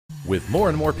With more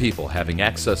and more people having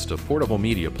access to portable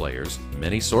media players,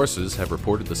 many sources have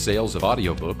reported the sales of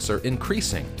audiobooks are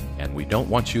increasing, and we don't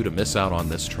want you to miss out on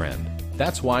this trend.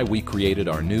 That's why we created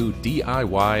our new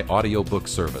DIY audiobook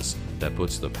service that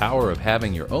puts the power of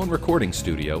having your own recording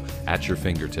studio at your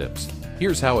fingertips.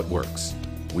 Here's how it works.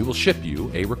 We will ship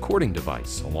you a recording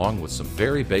device along with some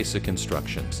very basic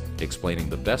instructions explaining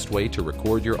the best way to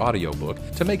record your audiobook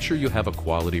to make sure you have a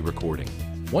quality recording.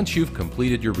 Once you've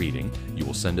completed your reading, you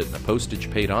will send it in a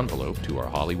postage-paid envelope to our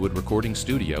Hollywood recording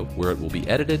studio where it will be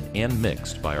edited and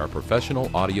mixed by our professional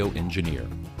audio engineer.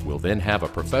 We'll then have a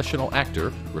professional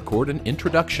actor record an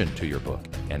introduction to your book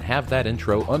and have that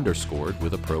intro underscored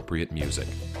with appropriate music.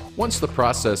 Once the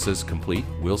process is complete,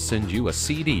 we'll send you a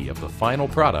CD of the final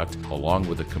product along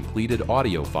with a completed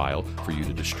audio file for you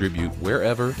to distribute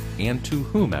wherever and to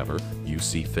whomever you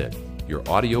see fit. Your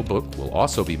audiobook will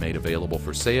also be made available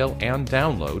for sale and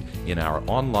download in our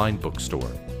online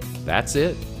bookstore. That's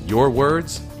it. Your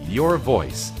words, your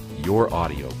voice, your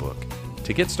audiobook.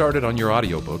 To get started on your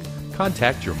audiobook,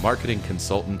 contact your marketing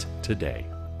consultant today.